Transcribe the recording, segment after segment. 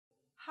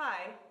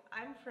Hi,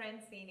 I'm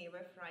Francine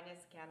with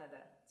Fronius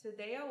Canada.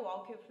 Today I'll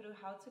walk you through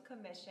how to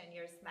commission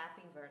your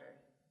SnapINverter.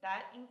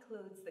 That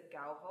includes the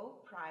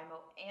Galvo,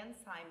 Primal, and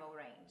Simo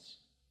range.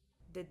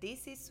 The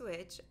DC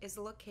switch is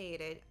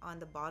located on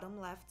the bottom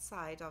left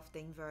side of the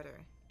inverter.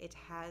 It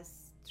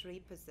has 3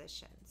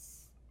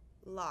 positions: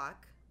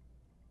 lock,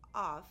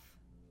 off,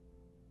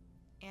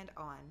 and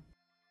on.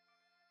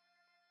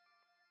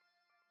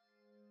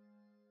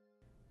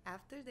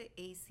 After the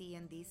AC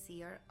and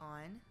DC are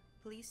on,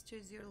 please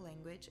choose your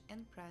language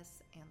and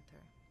press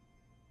enter.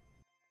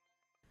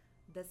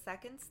 The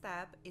second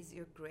step is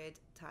your grid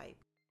type.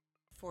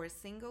 For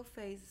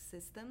single-phase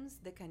systems,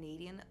 the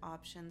Canadian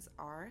options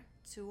are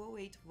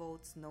 208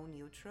 volts no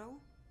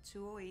neutral,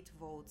 208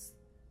 volts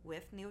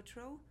with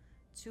neutral,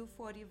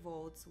 240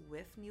 volts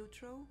with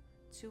neutral,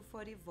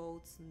 240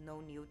 volts no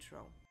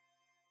neutral.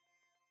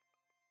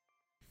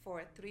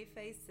 For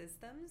three-phase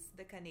systems,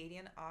 the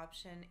Canadian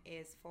option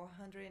is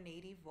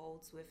 480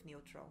 volts with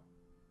neutral.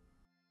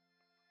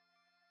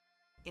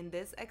 In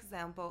this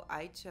example,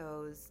 I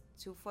chose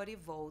 240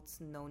 volts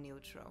no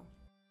neutral.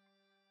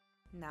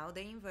 Now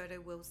the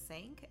inverter will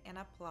sync and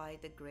apply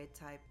the grid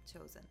type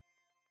chosen.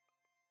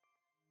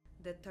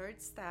 The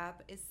third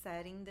step is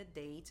setting the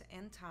date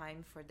and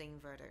time for the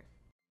inverter.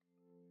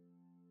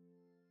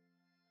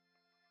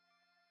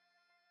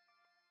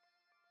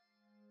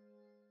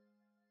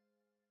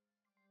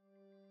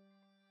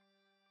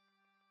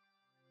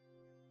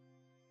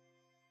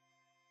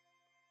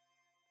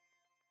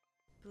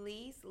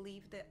 Please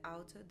leave the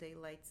auto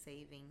daylight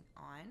saving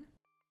on.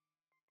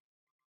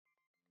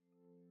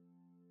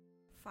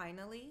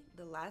 Finally,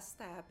 the last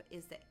step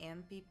is the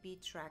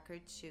MPPT Tracker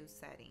 2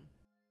 setting.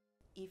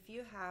 If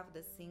you have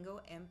the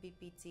single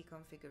MPPT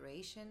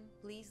configuration,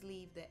 please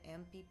leave the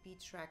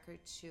MPPT Tracker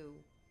 2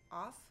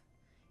 off.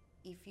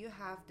 If you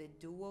have the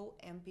dual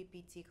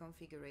MPPT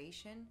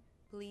configuration,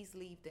 please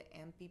leave the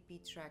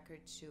MPPT Tracker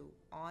 2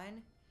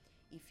 on.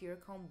 If you're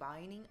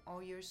combining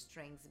all your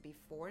strings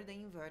before the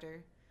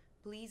inverter,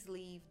 please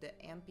leave the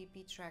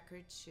MPPT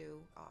Tracker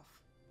 2 off.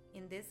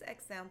 In this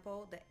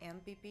example, the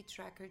MPPT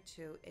Tracker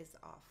 2 is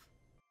off.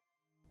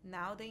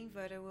 Now the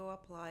inverter will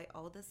apply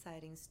all the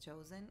settings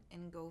chosen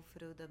and go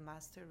through the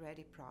master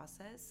ready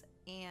process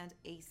and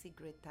AC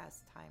grid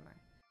test timer.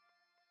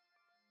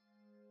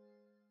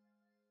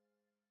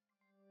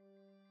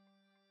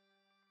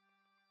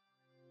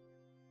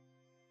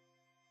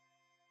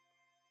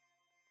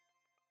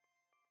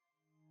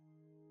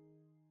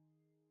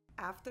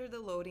 After the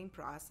loading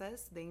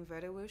process, the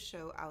inverter will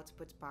show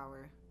output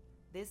power.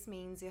 This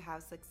means you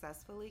have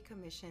successfully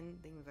commissioned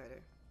the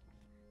inverter.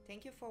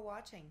 Thank you for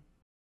watching.